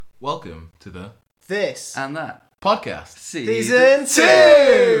Welcome to the This And that. podcast. Season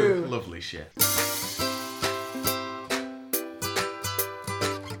 2! Lovely shit.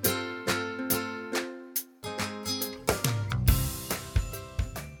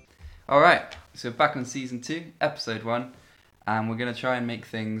 Alright, so back on season 2, episode 1, and we're going to try and make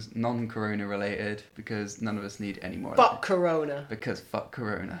things non-corona related because none of us need any more of Fuck it. Corona. Because fuck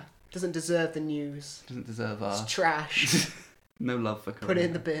corona. Doesn't deserve the news. Doesn't deserve our... It's trash. No love for corona. Put it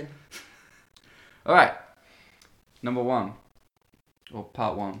in the bin. Alright, number 1. Or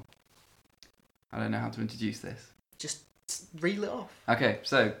part 1. I don't know how to introduce this. Just reel it off. Okay,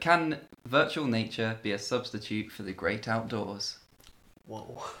 so can virtual nature be a substitute for the great outdoors?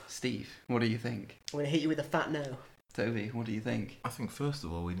 Whoa. Steve, what do you think? I'm going to hit you with a fat no. Toby, what do you think? I think first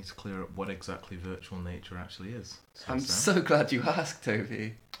of all we need to clear up what exactly virtual nature actually is. I'm so glad you asked,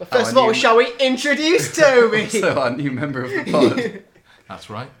 Toby. But first of all, shall we introduce Toby? So our new member of the pod. That's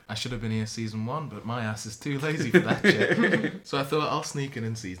right. I should have been here season 1, but my ass is too lazy for that shit. So I thought I'll sneak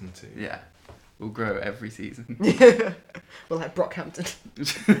in season 2. Yeah, we'll grow every season. We're like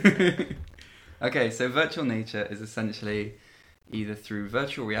Brockhampton. Okay, so virtual nature is essentially either through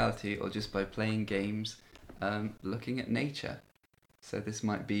virtual reality or just by playing games, looking at nature. So this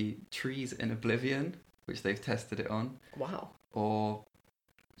might be trees in Oblivion, which they've tested it on, Wow. or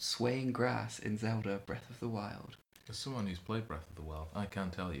swaying grass in Zelda Breath of the Wild. As someone who's played Breath of the Wild, I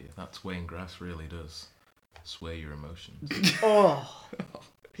can tell you that swaying grass really does sway your emotions. Oh.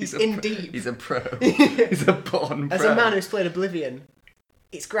 He's in pro. deep. He's a pro. He's a born pro. As a man who's played Oblivion,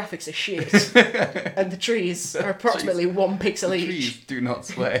 its graphics are shit. And the trees are approximately 1 pixel The each. trees do not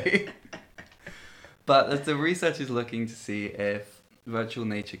sway. But the research is looking to see if virtual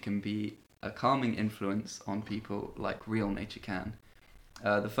nature can be a calming influence on people like real nature can.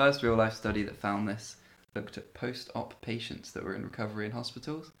 The first real life study that found this looked at post-op patients that were in recovery in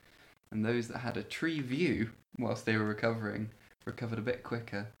hospitals, and those that had a tree view whilst they were recovering recovered a bit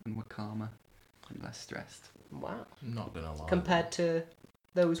quicker and were calmer and less stressed. Wow. Not gonna lie. Compared to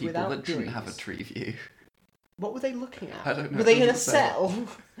those People without that didn't trees. have a tree view. What were they looking at? I don't know. Were they It in a doesn't say. cell?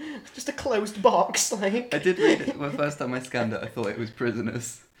 Just a closed box, like. I did read it. The first time I scanned it, I thought it was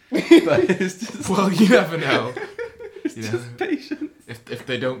prisoners. But it's just... Well, you never know. It's You know, just patients. if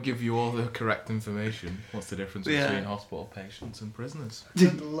they don't give you all the correct information, what's the difference Yeah. between hospital patients and prisoners?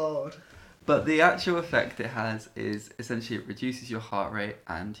 Good lord. But the actual effect it has is essentially it reduces your heart rate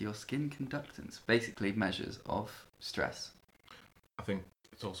and your skin conductance, basically measures of stress. I think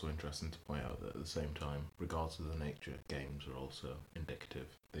it's also interesting to point out that at the same time, regardless of the nature, games are also indicative.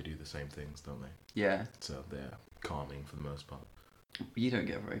 They do the same things, don't they? Yeah, So they're calming for the most part. you don't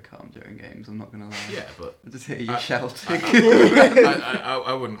get very calm during games, I'm not going to lie. Yeah, but I just hear you I- shouting.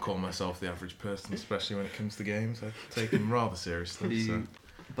 I wouldn't call myself the average person, especially when it comes to games. I take them rather Are seriously. So. you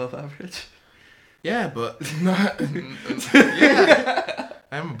above average? Yeah, but yeah,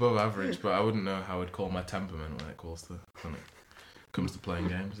 I'm above average, but I wouldn't know how I'd call my temperament when it comes to playing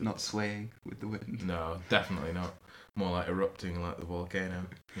games. Not swaying with the wind. No, definitely not. More like erupting like the volcano.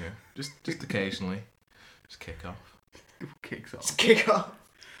 Yeah, just occasionally, just kick off. Kicks off. Just kick off.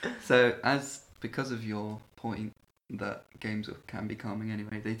 So, because of your point that games can be calming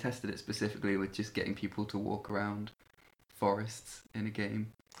anyway, they tested it specifically with just getting people to walk around forests in a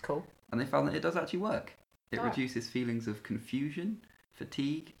game, Cool. and they found that it does actually work. It Ah. reduces feelings of confusion,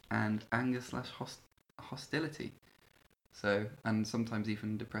 fatigue, and anger/hostility. So, and sometimes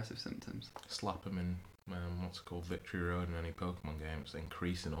even depressive symptoms. Slap them in what's it called, Victory Road in any Pokemon games,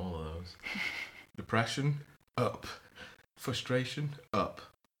 increasing all of those. Depression up, frustration up,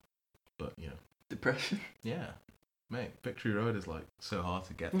 but you know. Depression? Yeah, mate, Victory Road is like so hard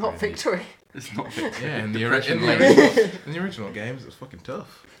to get Not through. victory. It's not victory. Yeah, in the Depression original games, it's fucking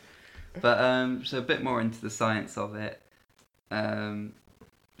tough. But so a bit more into the science of it.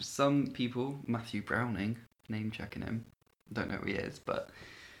 Some people, Matthew Browning, name checking him, don't know who he is, but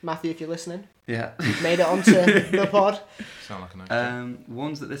Matthew, if you're listening, yeah. made it onto the pod. Sound like a nice job.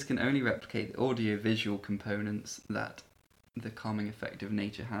 Warns that this can only replicate the audio-visual components that the calming effect of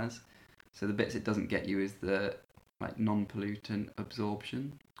nature has. So the bits it doesn't get you is the non-pollutant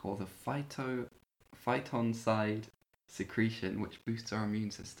absorption or the phyton side secretion, which boosts our immune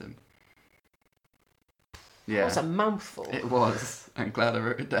system. That Yeah, was a mouthful. it was. I'm glad I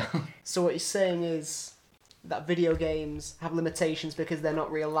wrote it down. So what he's saying is that video games have limitations because they're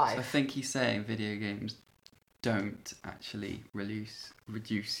not real life. I think he's saying video games don't actually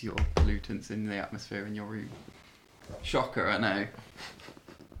reduce your pollutants in the atmosphere in your room. Shocker, I know.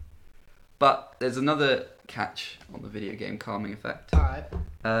 But there's another catch on the video game calming effect. Alright,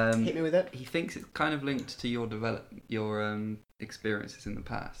 hit me with it. He thinks it's kind of linked to your experiences in the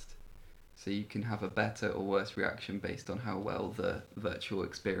past. So you can have a better or worse reaction based on how well the virtual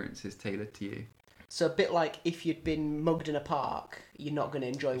experience is tailored to you. So a bit like if you'd been mugged in a park, you're not going to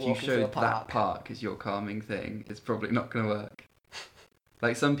enjoy If you walking through a showed park. that park as your calming thing, it's probably not going to work.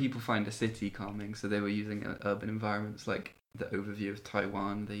 Like some people find a city calming, so they were using urban environments like the overview of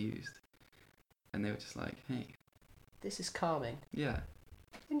Taiwan they used. And they were just like, hey, This is calming. yeah,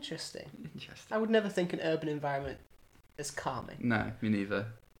 Interesting. interesting. I would never think an urban environment as calming. No, me neither.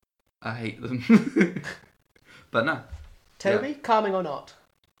 I hate them. But no. Toby, calming or not?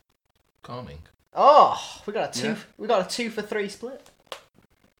 Calming. Oh, we got a two. Yeah. We got a 2 for 3 split.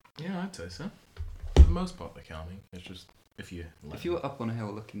 Yeah, I'd say so. For the most part, they're calming. It's just if you If you're up on a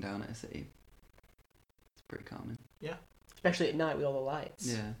hill looking down at a city, it's pretty calming. Especially at night with all the lights.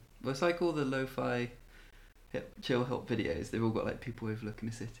 Yeah. Well, it's like all the lo-fi chill help videos. They've all got like people overlooking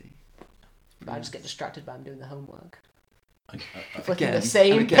a city. I just get distracted by I'm doing the homework. I Flicking Again, the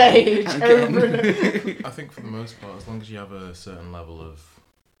same and again, page and over and again. over. I think for the most part, as long as you have a certain level of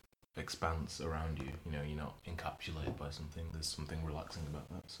expanse around you, you know, you're not encapsulated by something. There's something relaxing about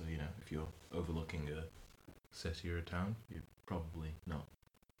that. So, you know, if you're overlooking a city or a town, you're probably not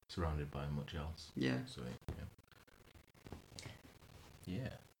surrounded by much else. Yeah. So, yeah.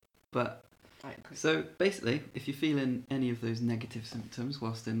 But so basically, if you're feeling any of those negative symptoms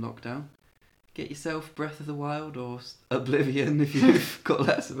whilst in lockdown, get yourself Breath of the Wild or Oblivion if you've got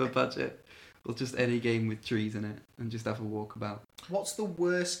less of a budget, or just any game with trees in it, and just have a walk about. What's the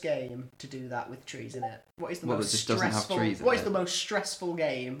worst game to do that with trees in it? What is the Well, most it just doesn't have stressful? trees in What is it. the most stressful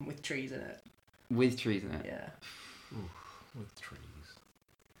game with trees in it? With trees in it. Yeah. With trees.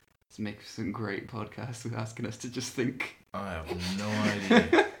 Let's make some great podcasts with asking us to just think. I have no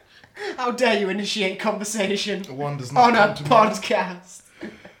idea. How dare you initiate conversation One does not on a come to mind. podcast?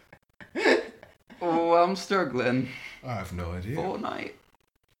 Oh, I'm struggling. I have no idea. Fortnite.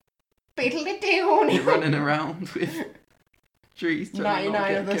 Biddly-doo. You're running around with trees trying to not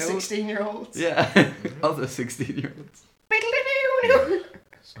 99 get other killed. 16-year-olds. Yeah, other 16-year-olds. Biddly-doo.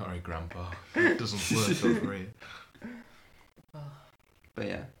 Sorry, Grandpa. It doesn't work over here. But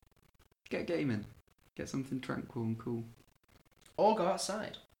yeah, get gaming. Get something tranquil and cool. Or go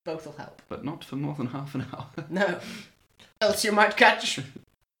outside. Both will help. But not for more than half an hour. No. Else you might catch...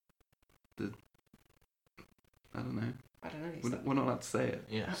 I don't know. I don't know. We're not allowed to say it.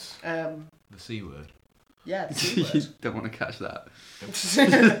 Yes. Um, The C word. yeah, the C You word. don't want to catch that.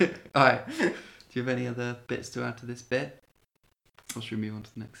 Alright. Do you have any other bits to add to this bit? Or should we move on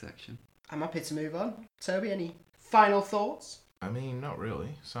to the next section? I'm happy to move on. Toby, any final thoughts? I mean, not really.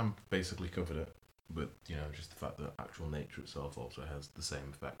 Sam basically covered it. But, you know, just the fact that actual nature itself also has the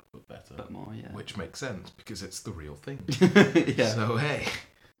same effect, but better. But more, yeah. Which makes sense, because it's the real thing. Yeah. So, hey.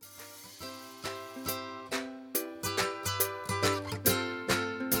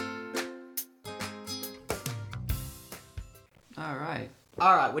 Alright.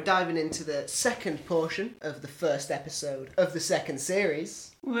 Alright, we're diving into the second portion of the first episode of the second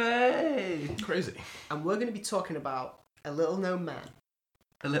series. Way! Crazy. And we're going to be talking about a little known man.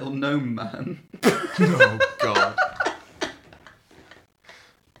 A little gnome man. Oh, God.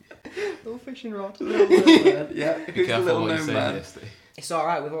 Little fishing rod. Yeah. Be Who's the careful little what you gnome say, man? Yesterday. It's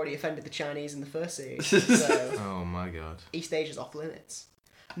alright, we've already offended the Chinese in the first series. So, Oh, my God. East Asia's off limits.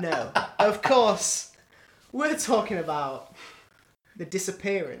 No, of course, we're talking about the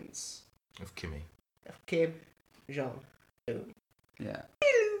disappearance Of Kimmy. of Kim Jong-un. Yeah.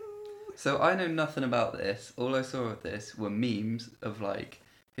 So I know nothing about this. All I saw of this were memes of like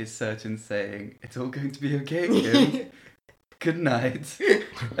his surgeon saying, "It's all going to be okay, Kim. Good night."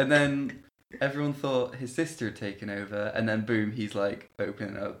 And then everyone thought his sister had taken over, and then boom, he's like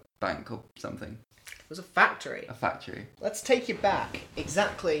opening a bank or something. It was a factory. A factory. Let's take you back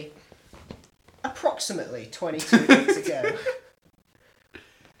exactly, approximately 22 weeks ago.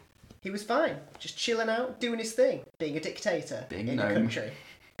 He was fine, just chilling out, doing his thing, being a dictator Being in gnome. a country,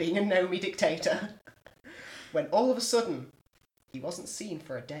 being a gnomey dictator. When all of a sudden, he wasn't seen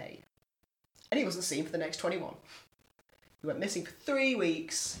for a day, and he wasn't seen for the next 21. He went missing for 3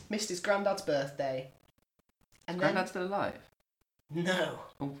 weeks, missed his granddad's birthday, and Granddad's still alive. then no,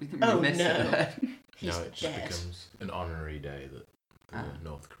 Oh, we didn't Oh, really miss no. it then. he's No, it just dead. becomes an honorary day that the Ah.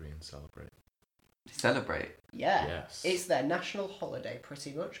 North Koreans celebrate. Celebrate. Yeah, Yes. it's their national holiday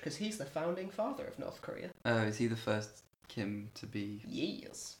pretty much because he's the founding father of North Korea. Oh, is he the first Kim to be?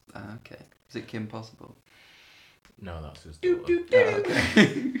 Years. Ah, okay. Is it Kim Possible? No, that's his Do, daughter. do, Oh, do.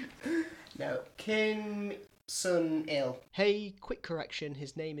 okay. No, Kim Sun Il. Hey, quick correction.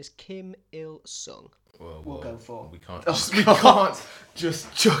 His name is Kim Il Sung. Well, We'll go for. We can't. Oh, we can't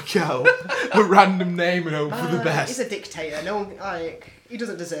just chuck out a random name and hope for the He's best. a dictator. No one, he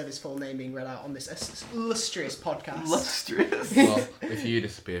doesn't deserve his full name being read out on this illustrious podcast. Lustrous. Well, if you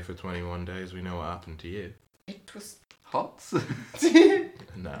disappear for 21 days, we know what happened to you. It was. Hot. It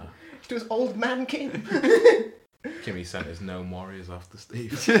Nah. was old man Kim. Kimmy sent his gnome warriors after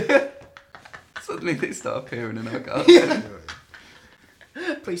Steve. Suddenly they start appearing in our garden.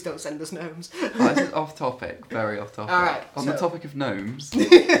 Please don't send us gnomes. This is off topic, very off topic. Alright, On so- the topic of gnomes,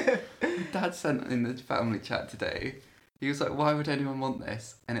 Dad sent in the family chat today, he was like, why would anyone want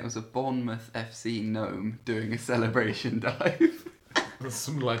this? And it was a Bournemouth FC gnome doing a celebration dive. That's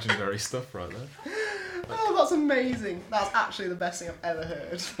some legendary stuff right there. Oh, that's amazing. That's actually the best thing I've ever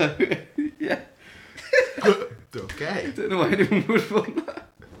heard. Yeah. Okay. I don't know why anyone would want that.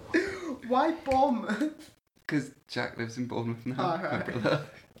 Why bomb? Because Jack lives in Bournemouth now. Oh, my right. brother.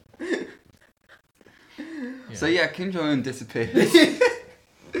 Yeah. So yeah, Kim Jong-un disappeared.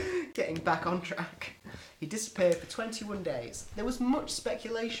 Getting back on track. He disappeared for 21 days. There was much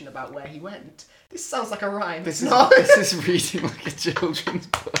speculation about where he went. This sounds like a rhyme. It's not. This is reading like a children's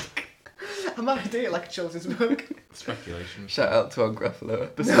book. I might do it like a children's book. Speculation. Shout out to our Gruffalo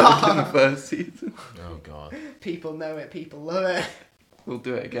episode in the first season. Oh god. People know it, people love it. We'll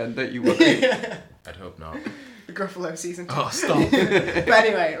do it again, don't you worry. I'd hope not. The Gruffalo season 2. Oh, stop. But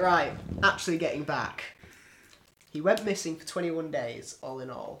anyway, right. Actually getting back. He went missing for 21 days, all in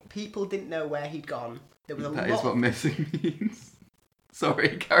all. People didn't know where he'd gone. There was a That lot. is what missing means.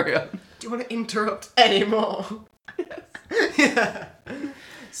 Sorry, carry on. Do you want to interrupt anymore? Yeah.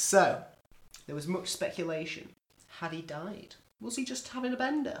 So, there was much speculation. Had he died? Was he just having a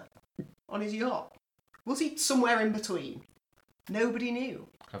bender on his yacht? Was he somewhere in between? Nobody knew.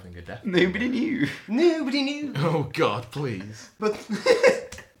 Having a death. Nobody knew. Nobody knew. Oh god, please. But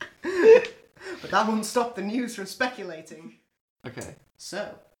but that won't stop the news from speculating. Okay.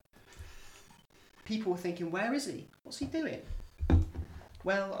 So, people were thinking, where is he? What's he doing?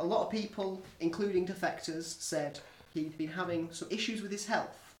 Well, a lot of people, including defectors, said he'd been having some issues with his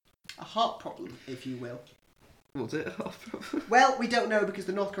health. A heart problem, if you will. Was it? Well, we don't know because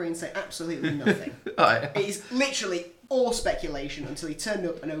the North Koreans say absolutely nothing. Alright. It is literally all speculation until he turned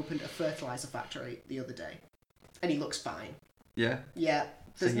up and opened a fertiliser factory the other day. And he looks fine. Yeah. Yeah,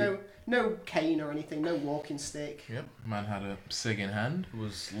 there's So no cane or anything, no walking stick. Yep. Man had a cig in hand,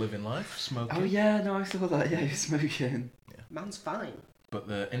 was living life, smoking. Oh yeah, no, I saw that. Yeah, he was smoking. Man's fine. But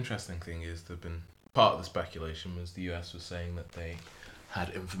the interesting thing is, there've been part of the speculation was the US was saying that they had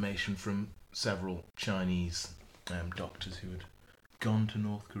information from several Chinese doctors who had gone to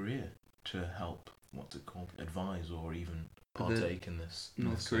North Korea to help, what's it called, advise or even But the partake in this. in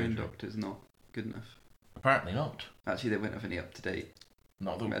North this Korean surgery. doctor's not good enough. Apparently not. Actually, they wouldn't have any up-to-date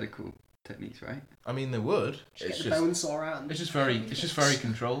Not the. medical techniques, right? I mean, they would. Just It's get the just. bone sore hand. It's just very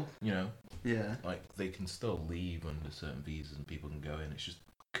controlled. You know, Yeah. like they can still leave under certain visas and people can go in. It's just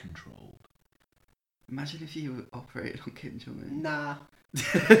controlled. Imagine if you operated on Kim Jong-un. Nah.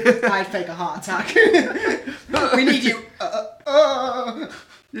 I'd fake a heart attack. We need you.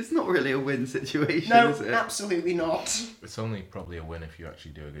 It's not really a win situation, No, is it? absolutely not. It's only probably a win if you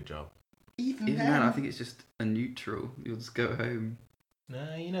actually do a good job. Even Even then. then, I think it's just a neutral. You'll just go home.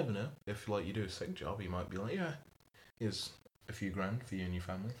 Nah, you never know. If like you do a sick job, you might be like, yeah, here's a few grand for you and your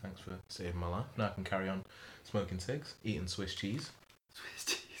family. Thanks for saving my life. Now I can carry on smoking cigs, eating Swiss cheese. Swiss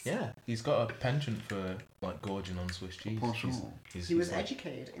cheese. Yeah, he's got a penchant for like gorging on Swiss cheese. Bonjour. He was like,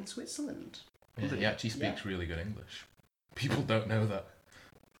 educated in Switzerland. yeah, he actually speaks really good English. People don't know that.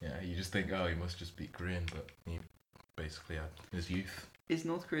 Yeah, you just think, oh, he must just speak Korean, but he basically had his youth. Is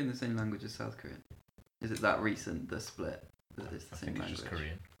North Korean the same language as South Korean? Is it that recent, the split, that it's the I same think language? it's just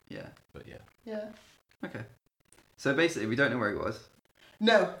Korean, Yeah. but yeah. Yeah. Okay. So basically, we don't know where he was.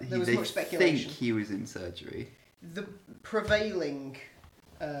 No, there was They much speculation. think he was in surgery. The prevailing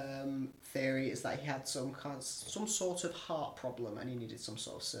theory is that he had some sort of heart problem and he needed some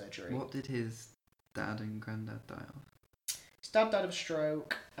sort of surgery. What did his dad and granddad die of? His dad died of a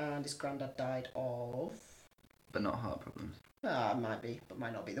stroke and his granddad died of... But not heart problems. might be, but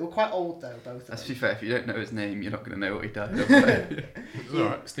might not be. They were quite old though, both of That's to them. be fair, if you don't know his name, you're not going to know what he died of. It's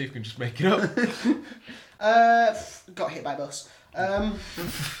alright, Steve can just make it up. Got hit by a bus.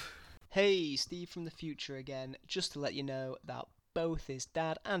 Hey, Steve from the future again. Just to let you know that both his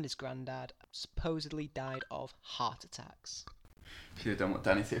dad and his granddad supposedly died of heart attacks. Should have done what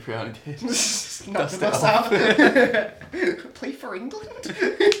Danny Cipriani did. Knocked the Dust bus it out. Play for England?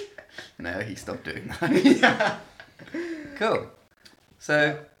 No, he stopped doing that. Yeah. Cool.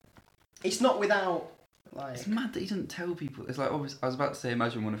 So, It's not without Like, It's mad that he didn't tell people. It's like, I was about to say,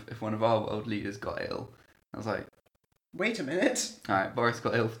 imagine if one of our world leaders got ill. I was like, wait a minute. alright, Boris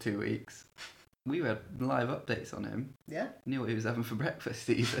got ill for 2 weeks. We had live updates on him. Yeah. Knew what he was having for breakfast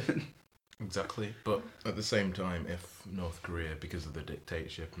even. Exactly. But at the same time, if North Korea, because of the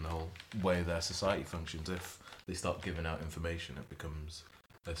dictatorship and the whole way their society functions, if they start giving out information, it becomes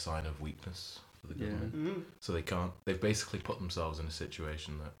a sign of weakness for the Yeah. government. Mm. So they can't. They've basically put themselves in a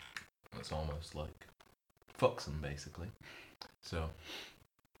situation that's almost like fucks them, basically. So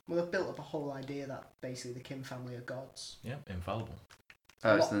Well, they've built up a whole idea that basically the Kim family are gods. yeah, infallible.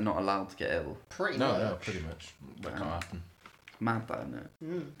 Oh, so they're not allowed to get ill. Pretty No, much. no, pretty much. That can't happen. Mad that, isn't it?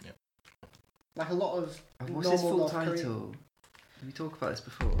 Mm. Yeah. Like a lot of What's his full North Korean- title? Did we talk about this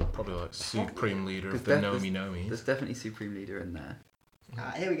before? Probably like supreme leader of There's the def- Nomi Nomis. There's definitely Supreme Leader in there.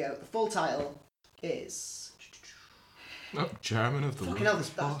 Here we go. The full title is. Oh, chairman of the Fucking World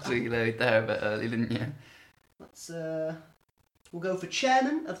hell, this. So you laid there a bit early, didn't you? Let's. We'll go for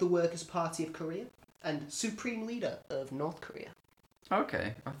chairman of the Workers' Party of Korea and supreme leader of North Korea.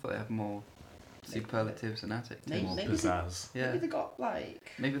 Okay, I thought they had more superlatives and adjectives. More Maybe pizzazz. Yeah. Maybe they got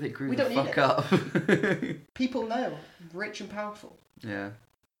like Maybe they grew We the don't need fuck up. people know, rich and powerful, Yeah.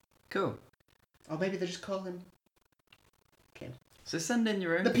 Cool. or maybe they just call him Kim. So send in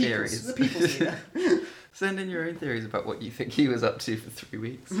your own The theories. people's leader. Send in your own theories about what you think he was up to for 3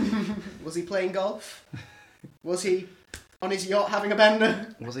 weeks. Was he playing golf? Was he on his yacht having a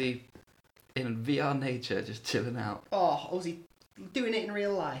bender? Was he in VR nature just chilling out? Oh, or was he doing it in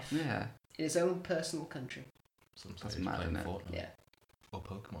real life Yeah. in his own personal country? Sometimes That's he's mad, playing isn't it? Fortnite. Yeah. Or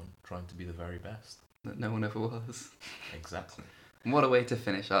Pokemon, trying to be the very best. That no one ever was. Exactly. And what a way to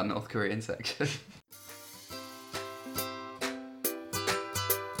finish our North Korean section.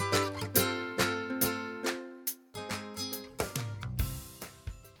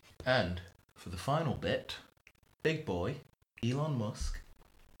 And for the final bit, big boy, Elon Musk,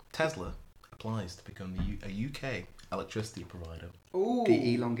 Tesla applies to become a UK electricity provider. Ooh,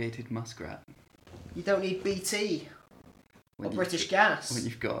 The elongated muskrat. you don't need BT or When British you've, Gas when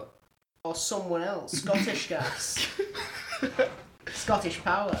you've got... or someone else, Scottish Gas, Scottish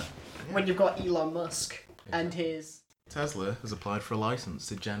Power. When you've got Elon Musk and his. Tesla has applied for a license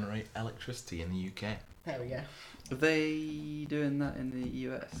to generate electricity in the UK. There we go. Are they doing that in the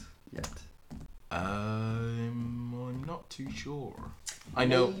US yet? I'm not too sure. I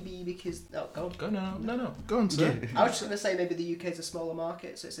know. Maybe because. Oh, go on. Go no. Go on, sir. I was just going to say maybe the UK is a smaller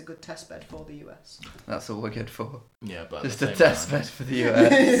market, so it's a good test bed for the US. That's all we're good for. Yeah, but at Just the a same test time, bed for the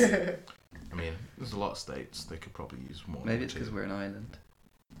US. I mean, there's a lot of states they could probably use more. Maybe it's too. because we're an island.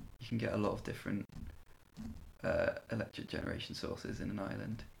 You can get a lot of different electric generation sources in an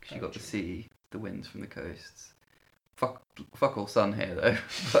island. Because you've got the sea, the winds from the coasts. Fuck all sun here though.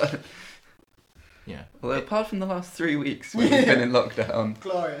 But, Yeah. although apart from the last 3 weeks when we've been in lockdown.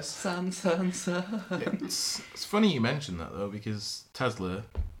 Glorious. Sun. It's funny you mention that though, because Tesla,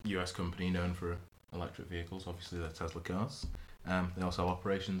 US company known for electric vehicles, obviously they're Tesla cars. They also have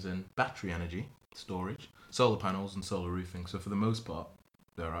operations in battery energy storage, solar panels, and solar roofing. So for the most part,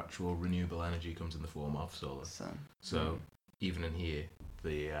 their actual renewable energy comes in the form of solar. Sun. So even in here,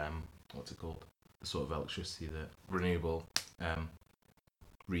 the what's it called? The sort of electricity, the renewable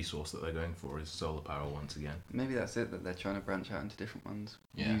resource that they're going for is solar power once again. Maybe that's it, that they're trying to branch out into different ones.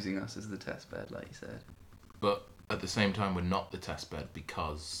 Yeah. Using us as the test bed, like you said. But at the same time, we're not the test bed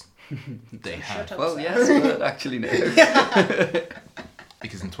because they had. Shut up, Well, Sam. yes, but actually no.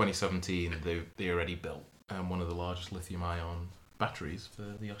 Because in 2017, they already built one of the largest lithium-ion batteries for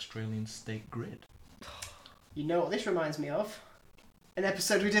the Australian state grid. You know what this reminds me of? An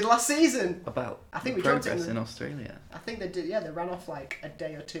episode we did last season. About I think the we dropped it progress in in Australia. I think they did. Yeah, they ran off like a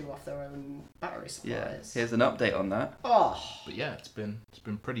day or two off their own battery Yeah, supplies. here's an update on that. Oh, But yeah, it's been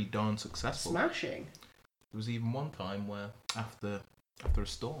pretty darn successful. smashing! There was even one time where after a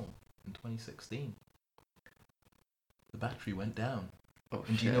storm in 2016, the battery went down. Oh,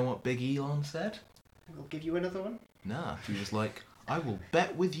 And do you know what Big Elon said? We'll give you another one. Nah, he was like, I will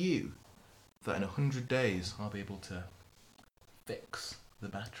bet with you that in 100 days I'll be able to fix the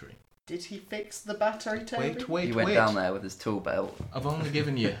battery. Did he fix the battery, Toby? Wait. He went down there with his tool belt. I've only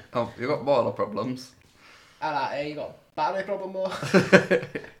given you. Oh, you got boiler problems. Hey, you got a battery problem more.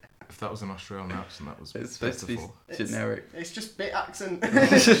 If that was an Australian accent, that was It's supposed to be pitiful. generic. It's just bit accent.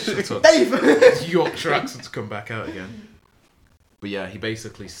 Shut up. Dave! Yorkshire accents come back out again. But yeah, he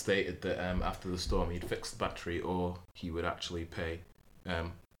basically stated that after the storm he'd fix the battery or he would actually pay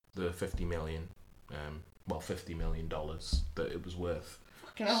the $50 million that it was worth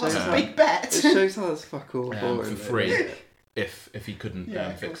Fucking hell, that's a Yeah. big bet. It shows how that's fuck all for boring. free if he couldn't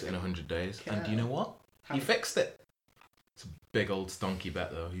Yeah, fix it in 100 days. And do you know what? How He did- fixed it. It's a big old stonky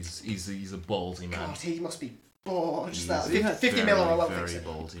bet though. He's a ballsy man. God, he must be bored. He's That a 50 mil or I won't very fix it.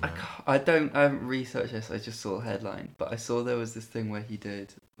 ballsy I, man. I haven't researched this, I just saw the headline, but I saw there was this thing where he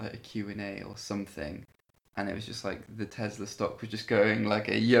did like a Q&A or something, and it was just like the Tesla stock was just going like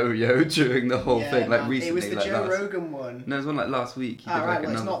a yo-yo during the whole Yeah, thing, like man. recently. It was the like Joe last... Rogan one. No, it was one like last week. He Ah, did right, like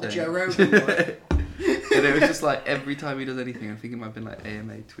well, it's another not the thing. Joe Rogan one. And it was just like every time he does anything, I think it might have been like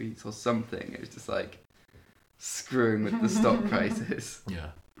AMA tweets or something, it was just like screwing with the stock prices. Yeah.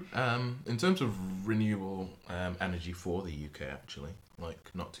 In terms of renewable energy for the UK, actually,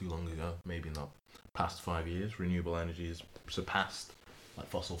 like not too long ago, maybe not past 5 years, renewable energy has surpassed like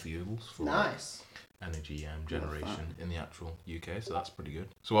fossil fuels for Nice. energy generation in the actual UK, so that's pretty good.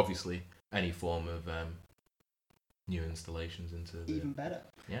 So obviously, any form of new installations into the Even better.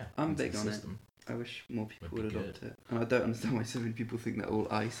 I'm into big the on it. system. I wish more people Would would be adopt it. And I don't understand why so many people think they're all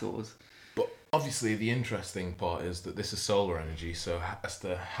eyesores. But obviously, the interesting part is that this is solar energy, so as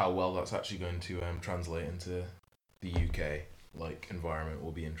to how well that's actually going to translate into the UK like environment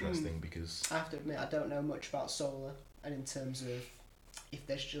will be interesting because I have to admit, I don't know much about solar, and in terms of if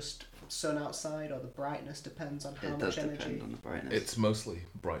there's just sun outside or the brightness depends on how It does much energy. depend on the brightness. it's mostly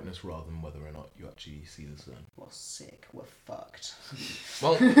brightness rather than whether or not you actually see the sun. Well, sick. We're fucked.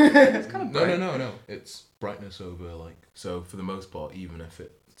 Well, It's kind of bright. no. It's brightness over like so. For the most part, even if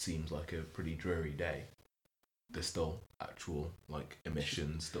it seems like a pretty dreary day, there's still actual like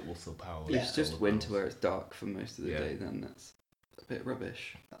emissions that will still power. If it's just solar winter panels. where it's dark for most of the Yeah. day, then that's a bit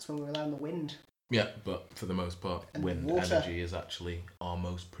rubbish. That's when we rely on the wind. Yeah, but for the most part, And wind water. energy is actually our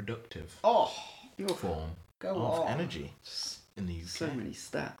most productive Oh, form go of on. energy Just in the UK. so many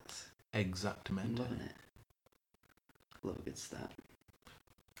stats. I'm Exactamente. loving it. Love a good stat.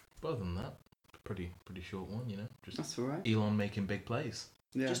 But other than that, pretty short one, you know. Just That's alright. Elon making big plays.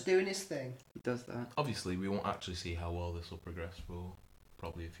 Yeah, Just doing his thing. he does that. Obviously, we won't actually see how well this will progress for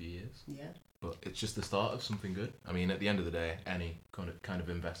probably a few years, Yeah. but it's just the start of something good. I mean, at the end of the day, any kind of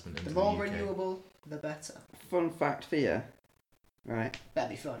investment The into more the UK. renewable, the better. Fun fact for you, right?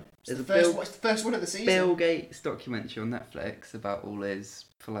 That'd be fun. It's There's the a first, Bill- it's the first one of the season. Bill Gates documentary on Netflix about all his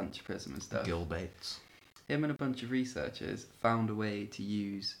philanthropism and stuff. Gil Bates. Him and a bunch of researchers found a way to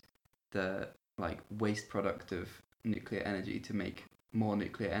use the like waste product of nuclear energy to make more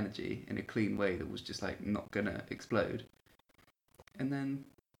nuclear energy in a clean way that was just like not gonna explode. And then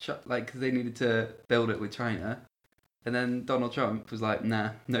like 'cause they needed to build it with China, and then Donald Trump was like,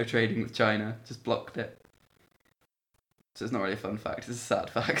 nah, no trading with China, just blocked it. So it's not really a fun fact, it's a sad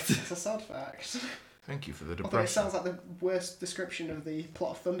fact. It's a sad fact. Thank you for the Although it depression. sounds like the worst description of the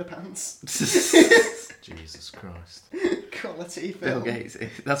plot of Thunderpants. Jesus Christ. Quality Bill film. Gates,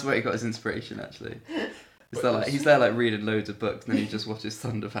 that's where he got his inspiration actually. He's there like reading loads of books and then he just watches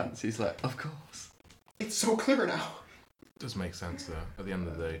Thunderpants. He's like, of course. It's so clear now. Does make sense though. At the end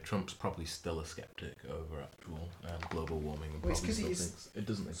of the day, Trump's probably still a skeptic over actual global warming and Well, it's probably 'cause still he's thinks it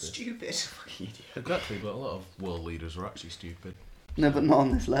doesn't exist. Stupid. Exactly, but a lot of world leaders are actually stupid. No, but not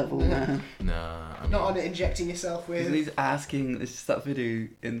on this level, man. Nah, I mean, Not on it injecting yourself with. He's asking, it's just that video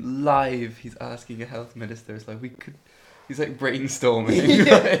in live, he's asking a health minister, it's like, he's like brainstorming.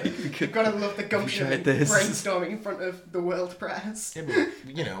 Yeah. Like, You've got to love the gumption tried of this? brainstorming in front of the world press. Yeah, but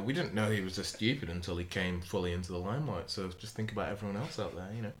you know, we didn't know he was this stupid until he came fully into the limelight. So just think about everyone else out there,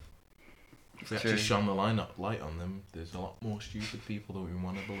 you know. If they actually True. shone the light on them, there's a lot more stupid people than we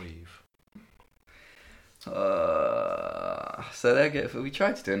want to believe. So there you go. We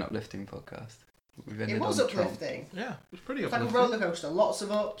tried to do an uplifting podcast. We've ended It was on Trump. uplifting. Yeah, it was pretty It's like a uplifting. roller coaster. Lots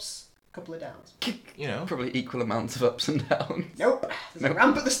of ups, a couple of downs. You know, Probably equal amounts of ups and downs. Nope. There's Nope. a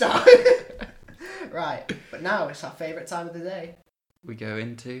ramp at the start. Right. But now it's our favourite time of the day. We go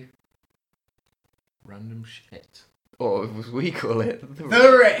into, random shit. or as we call it, The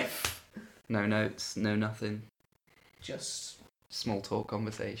riff. no notes, no nothing. Just Small talk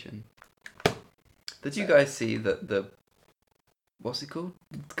conversation. Did you guys see that the what's he called?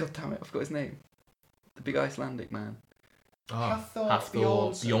 God damn it, I forgot his name. The big Icelandic man Hafthor Hafthor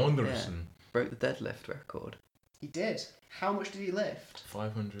Bjornsson. Bjornsson. broke the deadlift record. He did. How much did he lift?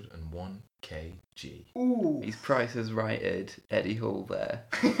 501 kg. Ooh. He's price has righted Eddie Hall there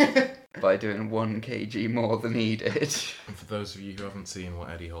by doing 1 kg more than he did. And for those of you who haven't seen what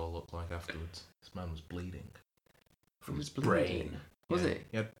Eddie Hall looked like afterwards, this man was bleeding from He his was brain. bleeding? Was he?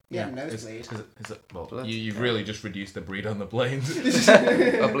 Yeah, Yeah, nosebleed. Well, Blood. you've really just reduced a bleed on the brain.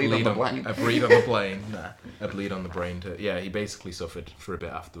 I bleed on the blank. A bleed on the brain. Nah, a bleed on the brain. Yeah, he basically suffered for a bit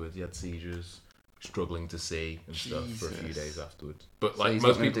afterwards. He had seizures, struggling to see and stuff for a few Jesus. days afterwards. But So like he's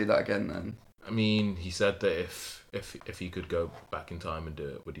most not going people, to do that again then. I mean, he said that if he could go back in time and do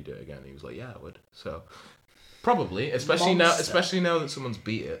it, would he do it again? He was like, yeah, I would. So probably, especially now that someone's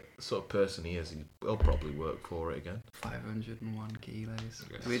beat it, the sort of person he is, he'll probably work for it again. 501 kilos.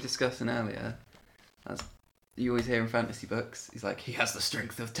 We were discussing earlier. You always hear in fantasy books, he's like, he has the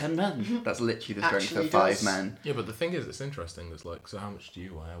strength of 10 men. That's literally the strength Actually of 5 does. men. Yeah, but the thing is, it's interesting. There's like, so how much do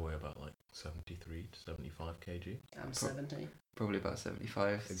you weigh? I weigh about like 73 to 75 kg. I'm 70. Probably about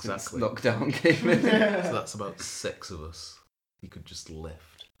 75 Exactly. since lockdown came in. So that's about 6 of us. He could just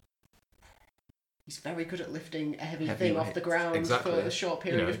lift. He's very good at lifting a heavy Heavy thing off weights. the ground Exactly. for a short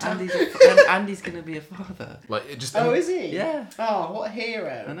period of time. And he's going to be a father. Like it just. Oh, is he? Yeah. Oh, what a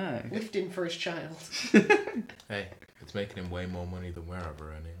hero. I know. Lifting for his child. Hey, it's making him way more money than we're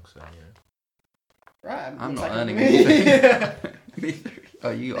ever earning. So you know. Right. I'm looks not like earning me. anything. Neither.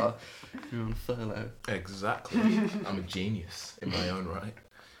 Oh, you are. You're on furlough. Exactly. I'm a genius in my own right.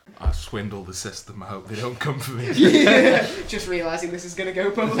 I swindle the system. I hope they don't come for me. Yeah. Just realising this is going to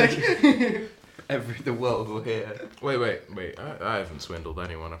go public. The world will hear. Wait. I haven't swindled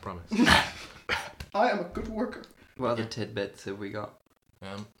anyone. I promise. I am a good worker. What other tidbits have we got?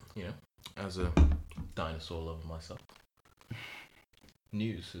 You know, as a dinosaur lover myself,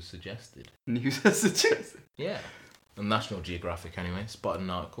 news has suggested. News has suggested. Yeah. On National Geographic, anyway, spotted an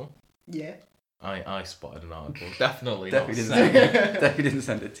article. Yeah. I spotted an article. Definitely Definitely not. Definitely didn't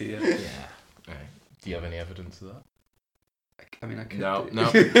send it to you. Yeah. Right. Do you have any evidence of that? I mean, I could. No, do. no.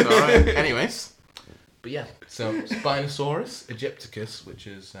 It's all right. Anyways, but yeah. So Spinosaurus aegypticus, which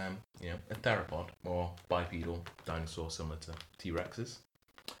is a theropod or bipedal dinosaur similar to T-Rexes.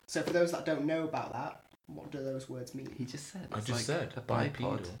 So for those that don't know about that, what do those words mean? He just said. I It's just like said a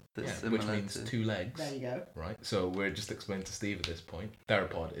bipod. That's yeah, similar which means to... 2 legs. There you go. Right. So we're just explaining to Steve at this point.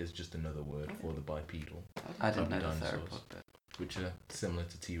 Theropod is just another word for the bipedal, I didn't know the dinosaurs. theropod bit. which are similar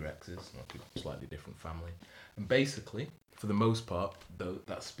to T-Rexes, like a slightly different family. And basically, for the most part,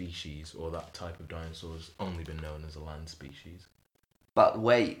 that species or that type of dinosaur has only been known as a land species. But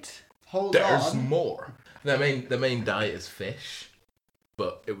wait. Hold There's on. more. Their main diet is fish,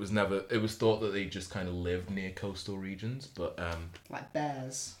 but it was thought that they just kind of lived near coastal regions. But Like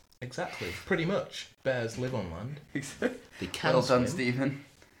bears. exactly, pretty much, bears live on land. They can Well done, swim. Stephen.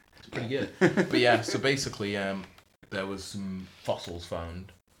 It's pretty good. But yeah, so basically, there was some fossils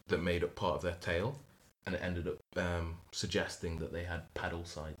found that made up part of their tail, and it ended up suggesting that they had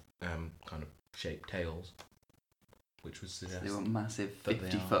paddle-side kind of shaped tails, which would suggest They were massive But they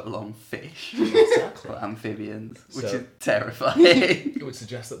 50-foot long fish. exactly. Or amphibians, which So- is terrifying. It would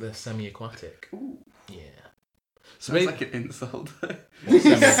suggest that they're semi-aquatic. Ooh. Yeah. So Sounds maybe like an insult.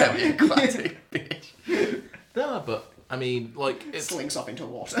 semi- Semi-aquatic fish. no, but I mean, like it's Slinks off into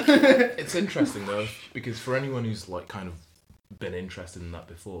water. it's interesting though, because for anyone who's like kind of been interested in that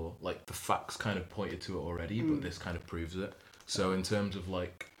before, like the facts kind of pointed to it already, but this kind of proves it. So in terms of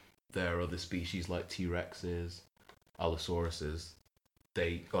like there are other species like T-Rexes, Allosauruses,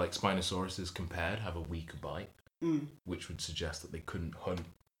 they like Spinosauruses compared have a weaker bite, which would suggest that they couldn't hunt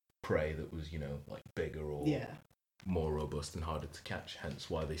prey that was like bigger or Yeah. more robust and harder to catch. Hence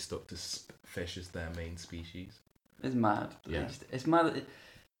why they stuck to fish as their main species. It's mad. Yeah. It's mad that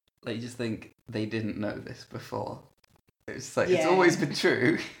like you just think they didn't know this before. It's like Yeah. it's always been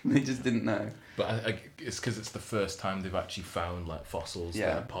true. They just didn't know. But it's because it's the first time they've actually found like fossils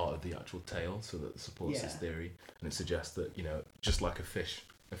Yeah. that are part of the actual tail, so that supports this Yeah. theory, and it suggests that just like a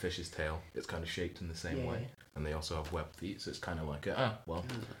fish's tail, it's kind of shaped in the same way, and they also have webbed feet, so it's kind of like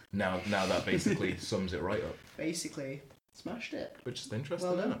now that basically sums it right up. Basically, smashed it. But just interesting,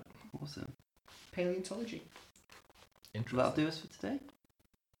 Well done. isn't it? Awesome. Paleontology. Interesting. That'll do us for today.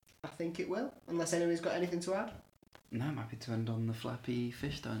 I think it will. Unless anybody's got anything to add. No, I'm happy to end on the flappy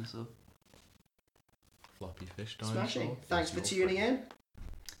fish dinosaur. Floppy fish dinosaur. Smashing. Thanks is for your tuning friend. in.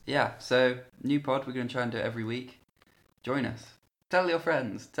 Yeah, so new pod, we're going to try and do it every week. Join us. Tell your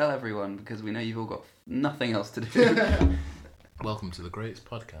friends, tell everyone, because we know you've all got nothing else to do. Welcome to the greatest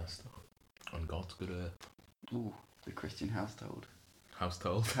podcast on God's good earth. Ooh, the Christian household.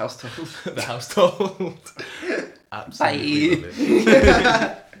 Household. Household. The household. Absolutely. Bye.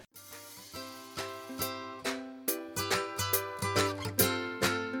 love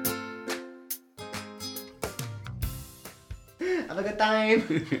it. Have a good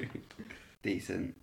time. Decent.